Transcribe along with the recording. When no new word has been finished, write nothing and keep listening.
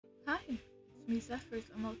Hi, it's me Zephyrs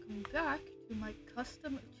and welcome back to my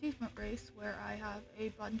custom achievement race where I have a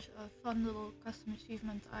bunch of fun little custom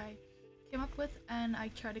achievements I came up with and I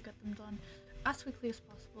try to get them done as quickly as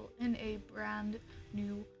possible in a brand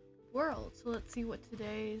new world. So let's see what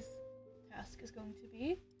today's task is going to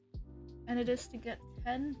be. And it is to get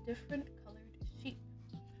 10 different colored sheep.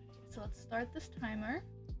 So let's start this timer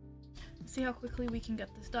and see how quickly we can get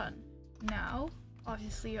this done. Now,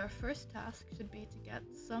 obviously our first task should be to get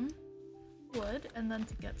some wood and then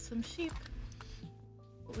to get some sheep.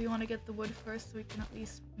 But we want to get the wood first so we can at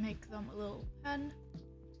least make them a little pen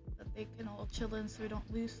that they can all chill in so we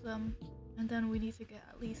don't lose them. And then we need to get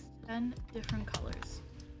at least 10 different colors.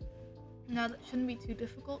 Now that shouldn't be too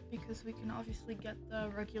difficult because we can obviously get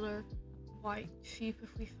the regular white sheep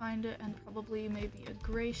if we find it, and probably maybe a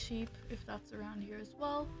gray sheep if that's around here as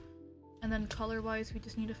well. And then color wise we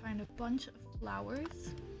just need to find a bunch of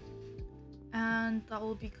flowers and that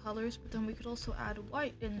will be colors, but then we could also add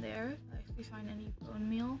white in there if we find any bone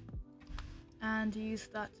meal and use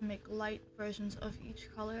that to make light versions of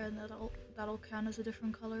each color, and that'll count as a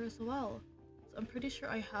different color as well. So I'm pretty sure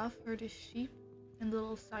I have heard a sheep in the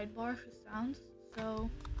little sidebar for sounds,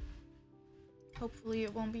 so hopefully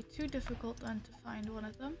it won't be too difficult then to find one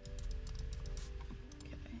of them.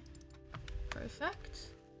 Okay, perfect.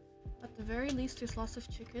 At the very least there's lots of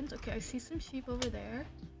chickens. Okay, I see some sheep over there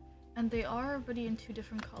and they are already in 2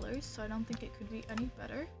 different colors, so I don't think it could be any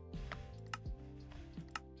better.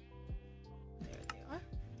 There they are.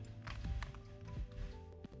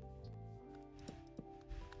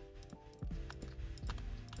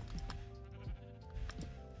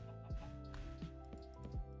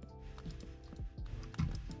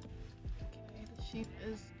 Okay, the sheep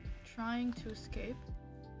is trying to escape.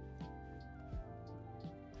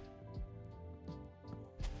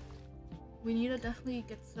 We need to definitely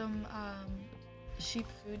get some sheep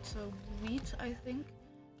food, so wheat I think,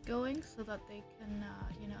 going so that they can,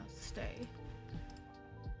 you know, stay.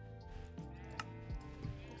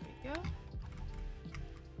 There we go.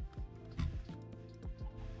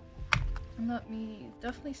 And let me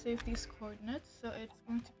definitely save these coordinates, so it's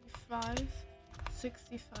going to be 5,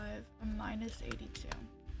 65, and minus 82.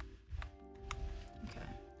 Okay,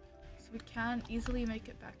 so we can easily make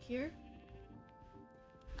it back here.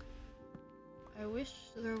 I wish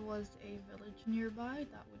there was a village nearby,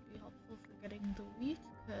 that would be helpful for getting the wheat,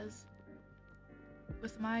 because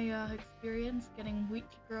with my experience, getting wheat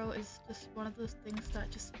to grow is just one of those things that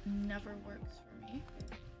just never works for me.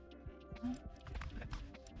 Okay,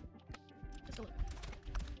 just a little bit.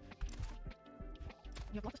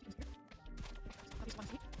 You have lots of chickens here. Obviously want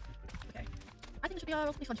to see. Okay, I think it should be a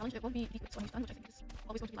relatively fun challenge. It won't be the quickest one we've done, which I think is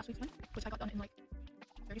always going to be last week's one, which I got done in like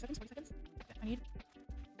 30 seconds, 40 seconds. Okay, I need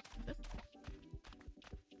this.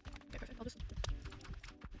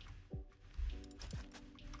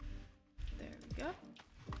 There we go.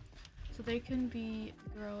 So they can be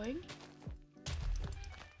growing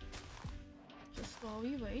just while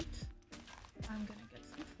we wait. I'm gonna get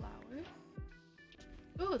some flowers.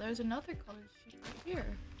 Ooh, there's another colored sheep right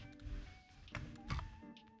here.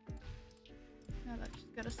 Now that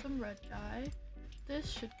should get us some red dye.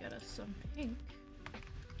 This should get us some pink.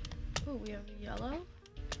 Ooh, we have a yellow.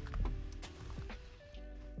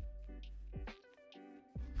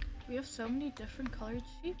 We have so many different colored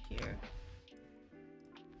sheep here.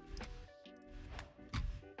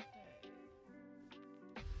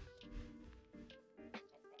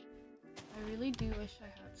 I really do wish I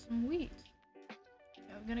had some wheat.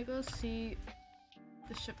 Okay, I'm gonna go see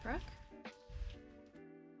the shipwreck.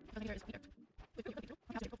 Okay,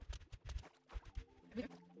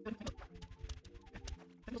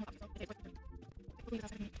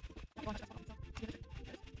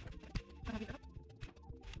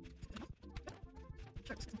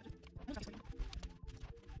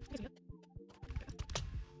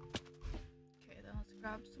 then let's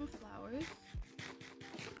grab some flowers.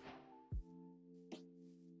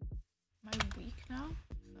 Am I weak now?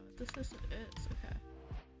 So this is okay.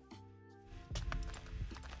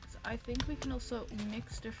 So I think we can also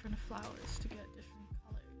mix different flowers to get different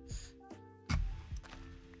colors.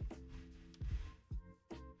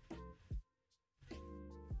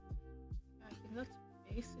 I think that's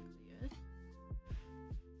basically it.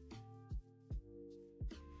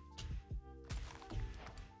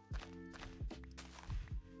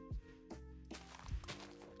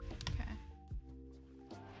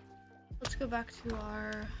 Let's go back to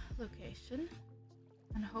our location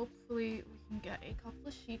and hopefully we can get a couple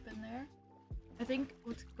of sheep in there. I think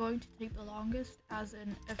what's going to take the longest, as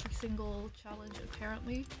in every single challenge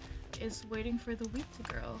apparently, is waiting for the wheat to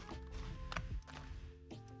grow.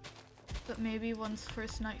 But maybe once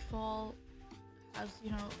first nightfall has,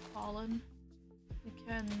 you know, fallen, we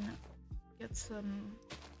can get some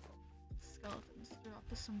skeletons to drop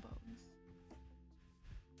us some bones.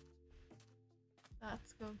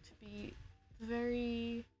 That's going to be a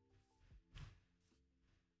very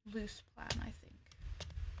loose plan, I think.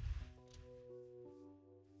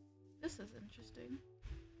 This is interesting.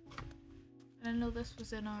 I didn't know this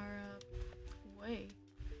was in our way.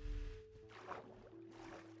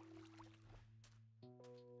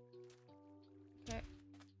 Okay,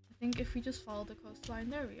 I think if we just follow the coastline,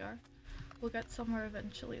 there we are. We'll get somewhere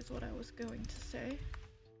eventually is what I was going to say.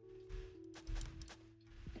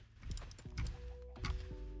 Okay,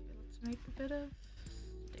 let's make a bit of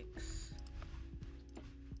sticks.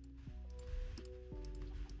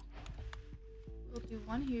 We'll do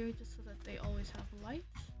one here just so that they always have light.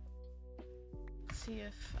 See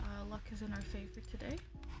if luck is in our favor today.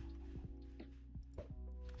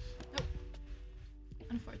 Nope.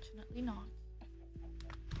 Unfortunately not.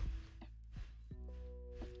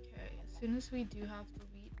 Okay, as soon as we do have the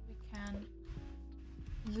wheat, we can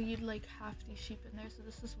lead like half these sheep in there. So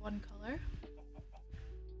this is one color.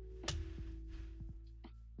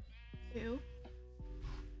 2.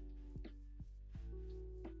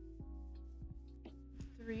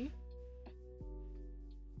 3.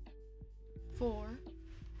 4.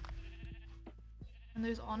 And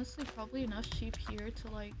there's honestly probably enough sheep here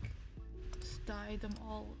to like just dye them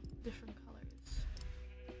all different colors.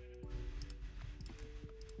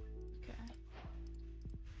 Okay.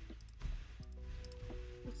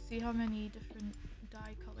 Let's see how many different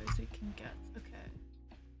dye colors we can get. Okay.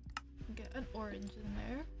 Get an orange in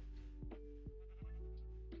there.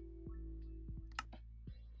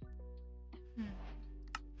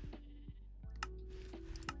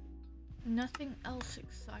 Nothing else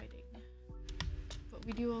exciting, but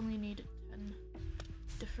we do only need 10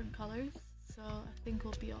 different colors, so I think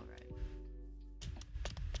we'll be alright.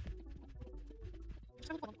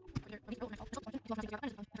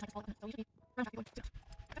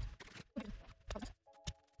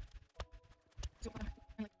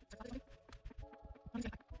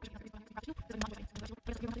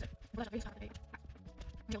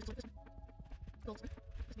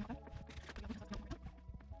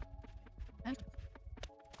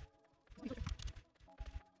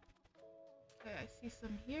 Okay, I see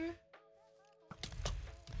some here.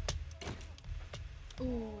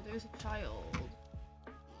 Ooh, there's a child.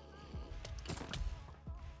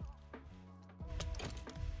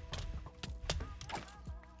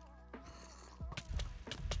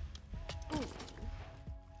 Ooh.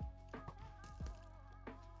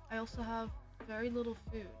 I also have very little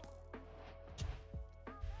food.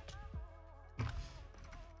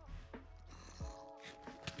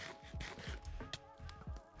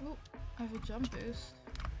 Ooh, I have a jump boost.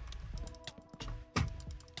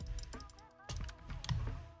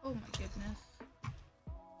 Oh my goodness.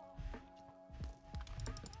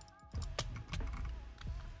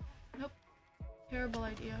 Nope. Terrible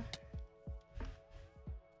idea.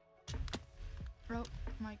 Oh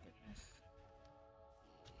my goodness.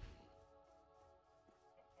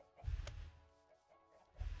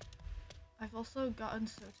 I've also gotten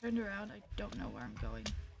so turned around, I don't know where I'm going.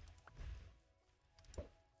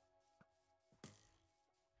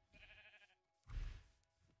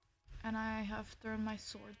 And I have thrown my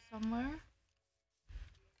sword somewhere.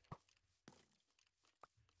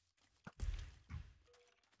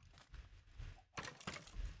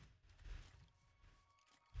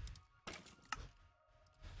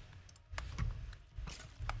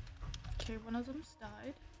 Okay, one of them's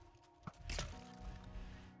died.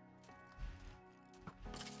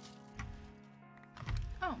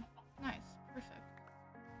 Oh, nice. Perfect.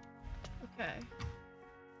 Okay.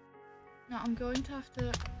 Now I'm going to have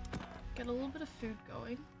to get a little bit of food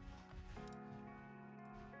going.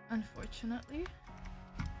 Unfortunately.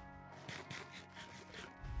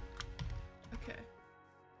 Okay.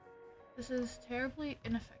 This is terribly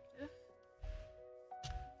ineffective.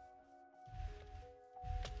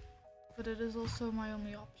 But it is also my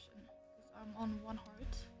only option, because I'm on 1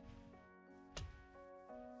 heart.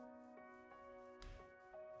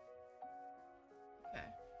 Okay.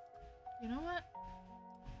 You know what?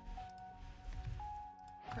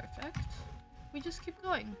 Perfect. We just keep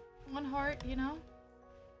going. 1 heart, you know?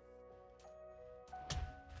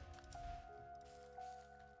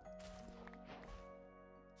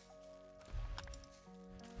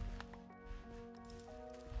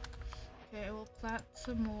 Okay, we'll plant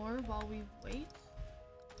some more while we wait.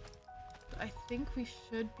 But I think we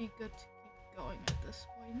should be good to keep going at this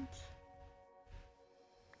point.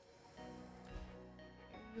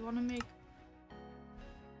 Okay, we want to make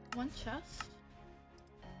one chest.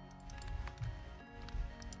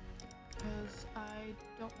 Because I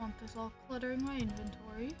don't want this all cluttering my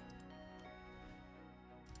inventory.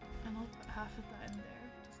 And I'll put half of that in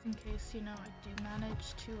there, just in case, you know, I do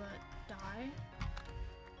manage to die.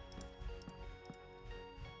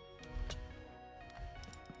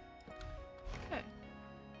 Okay.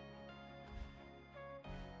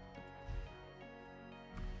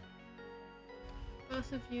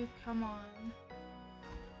 Both of you, come on.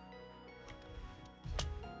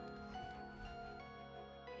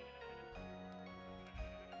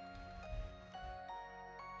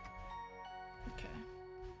 Okay.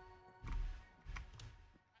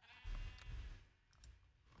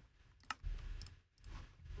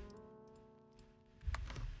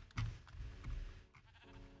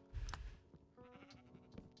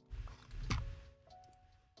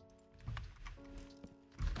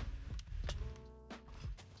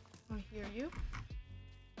 I hear you.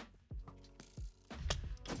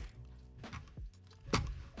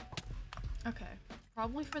 Okay,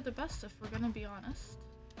 probably for the best if we're gonna be honest.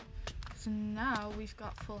 So now we've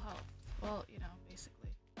got full health. Well, you know, basically.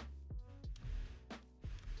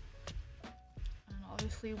 And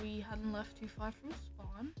obviously we hadn't left too far from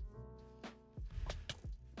spawn.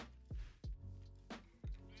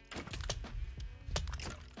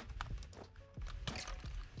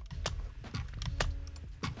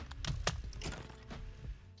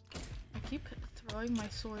 I keep throwing my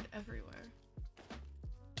sword everywhere.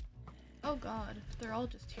 Oh god, they're all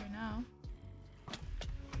just here now.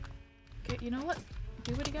 Okay, you know what?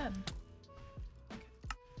 Do it again.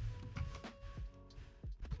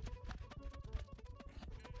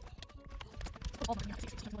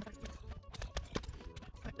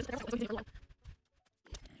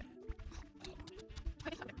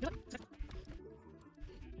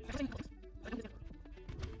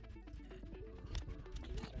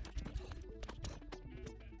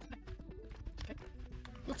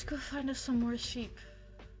 Let's go find us some more sheep.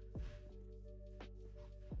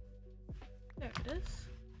 There it is.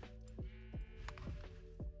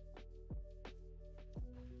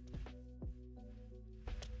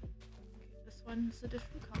 Okay, this one's a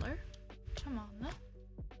different color. Come on then.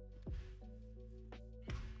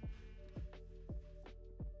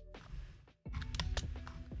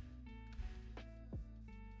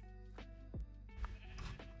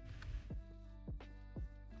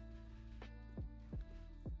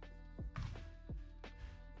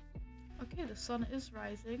 Okay, the sun is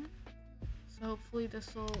rising, so hopefully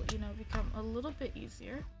this will, you know, become a little bit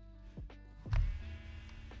easier.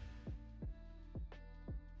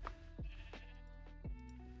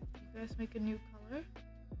 You guys make a new color?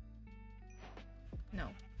 No.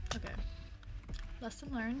 Okay.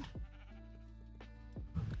 Lesson learned.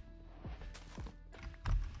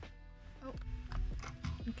 Oh.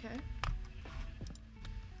 Okay.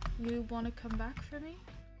 You want to come back for me?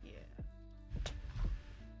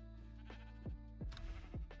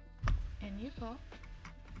 You pop.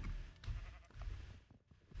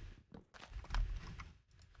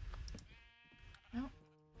 No.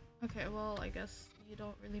 Okay, well, I guess you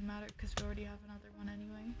don't really matter because we already have another one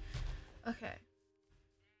anyway. Okay.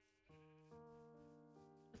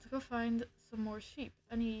 Let's go find some more sheep.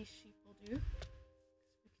 Any sheep will do.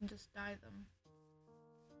 'Cause we can just dye them.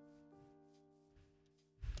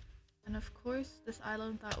 And of course, this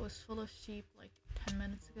island that was full of sheep like 10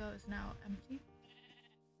 minutes ago is now empty.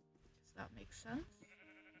 That makes sense.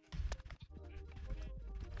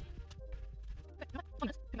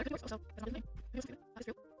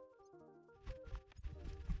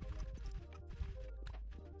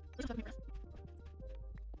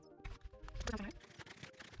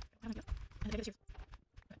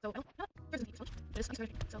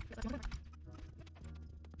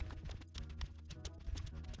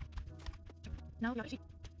 Now we got a sheep.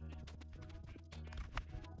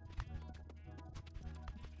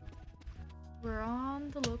 We're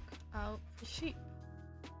on the lookout for sheep.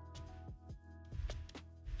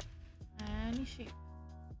 Any sheep?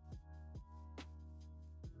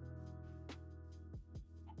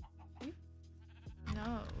 Sheep?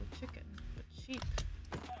 No, chicken, but sheep.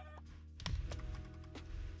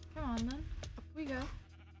 Come on then, up we go.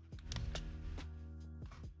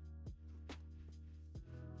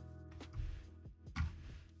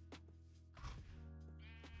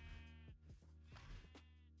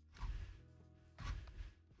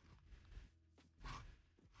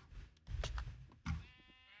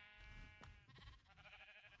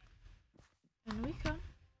 In we come.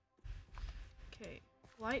 Okay,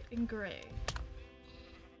 white and gray.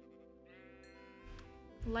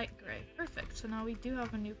 Light gray. Perfect. So now we do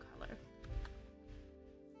have a new color.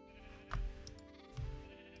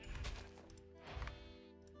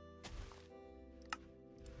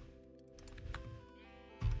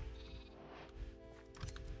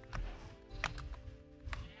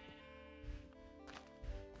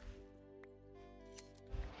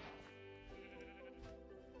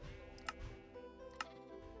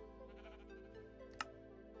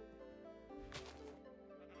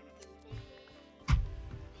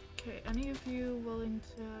 any of you willing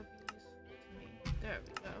to be useful to me? There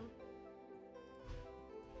we go.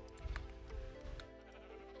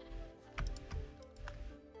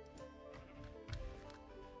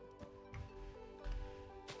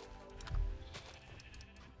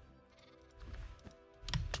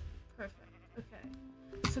 Perfect.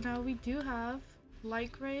 Okay. So now we do have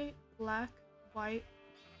light gray, black, white,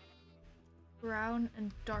 brown,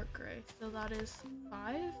 and dark gray. So that is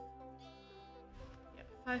 5. Yeah,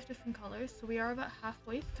 5 different colors. So we are about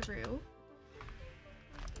halfway through.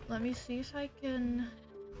 Let me see if I can...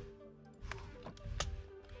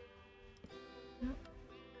 Nope.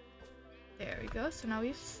 There we go. So now we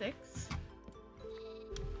have 6.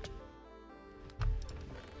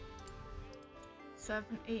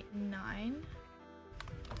 7, 8, 9.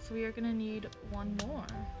 So we are gonna need one more.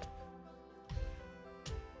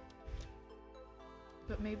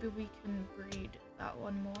 But maybe we can breed that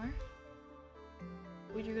one more.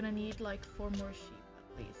 But you're gonna need like 4 more sheep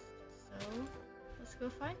at least. So let's go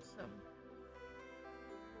find some.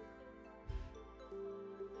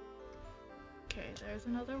 Okay, there's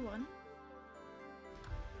another one.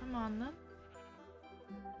 I'm on them.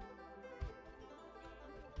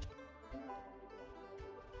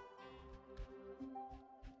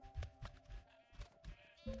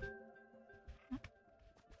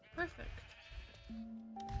 Perfect.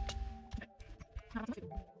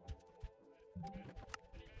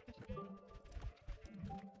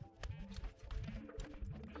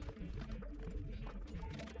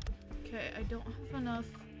 Okay, I don't have enough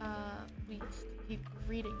wheat to keep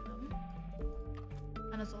breeding them.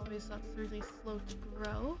 And as always, that's really slow to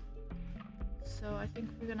grow. So I think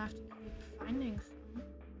we're gonna have to keep finding some.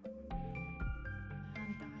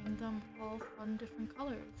 And dyeing them all fun different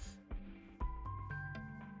colors.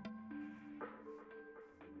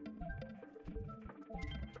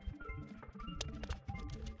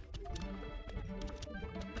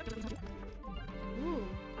 Ooh.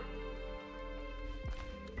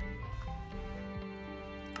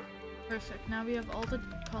 Perfect. Now we have all the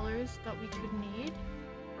colors that we could need.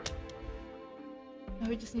 Now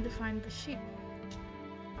we just need to find the sheep.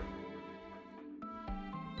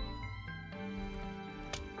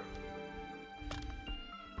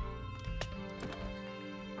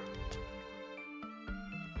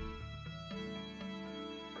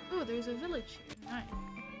 Oh, there's a village here. Nice.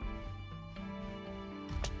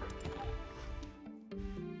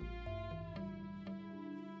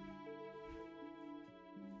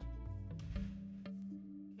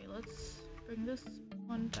 Okay, let's bring this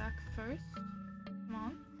one back first. Come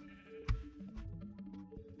on.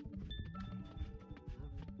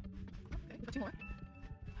 Okay, we've got 2 more.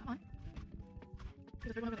 Come on.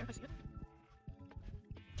 There's a big one over there. I see it.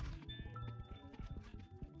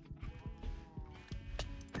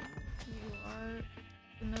 You are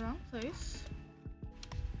in the wrong place.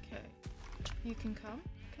 Okay. You can come.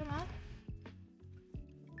 Come on.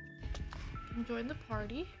 You can join the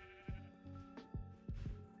party.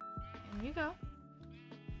 In you go.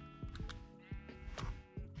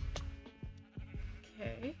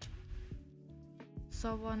 Okay.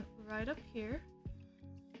 Saw one right up here.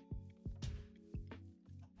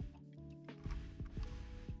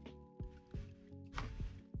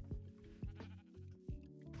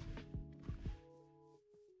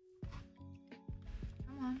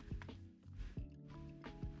 Come on.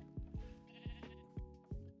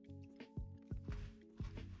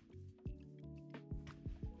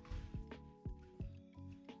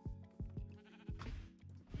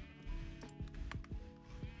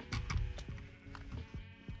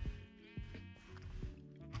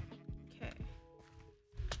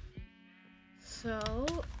 So,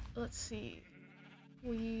 let's see.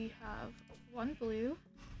 We have 1 blue,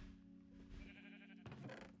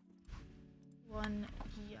 1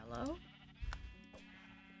 yellow,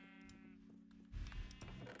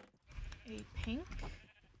 a pink,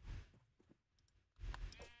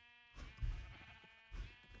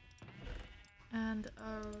 and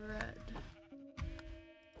a red.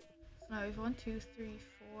 So now we have 1, 2, 3,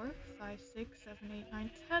 4, 5, 6, 7, 8,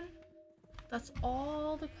 9, 10. That's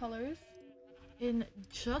all the colors in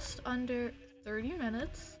just under 30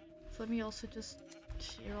 minutes. So let me also just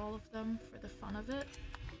share all of them for the fun of it.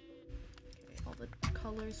 Okay, all the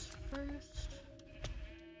colors first.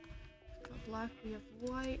 We've got black, we have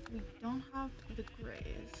white, we don't have the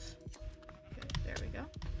grays. Okay, there we go.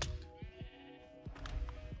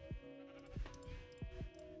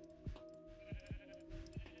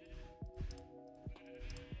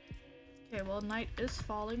 Okay, well, night is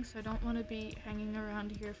falling, so I don't want to be hanging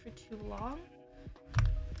around here for too long.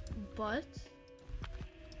 But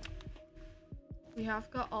We have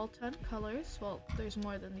got all 10 colors. Well, there's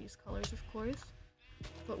more than these colors, of course.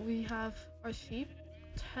 But we have our sheep,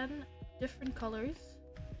 10 different colors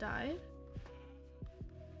dyed.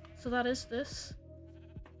 So that is this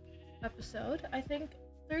episode. I think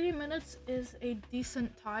 30 minutes is a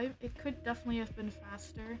decent time. It could definitely have been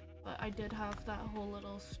faster, but I did have that whole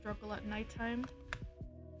little struggle at nighttime.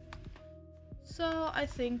 So I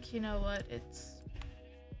think, you know what, it's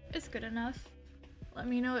good enough. Let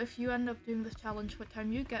me know if you end up doing this challenge what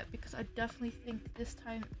time you get, because I definitely think this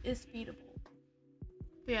time is beatable.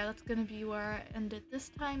 But yeah, that's gonna be where I end it this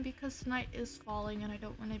time, because night is falling and I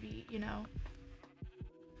don't want to be, you know,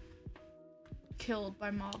 killed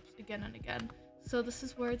by mobs again and again. So this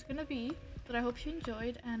is where it's gonna be, but I hope you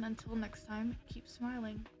enjoyed, and until next time, keep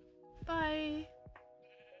smiling. Bye!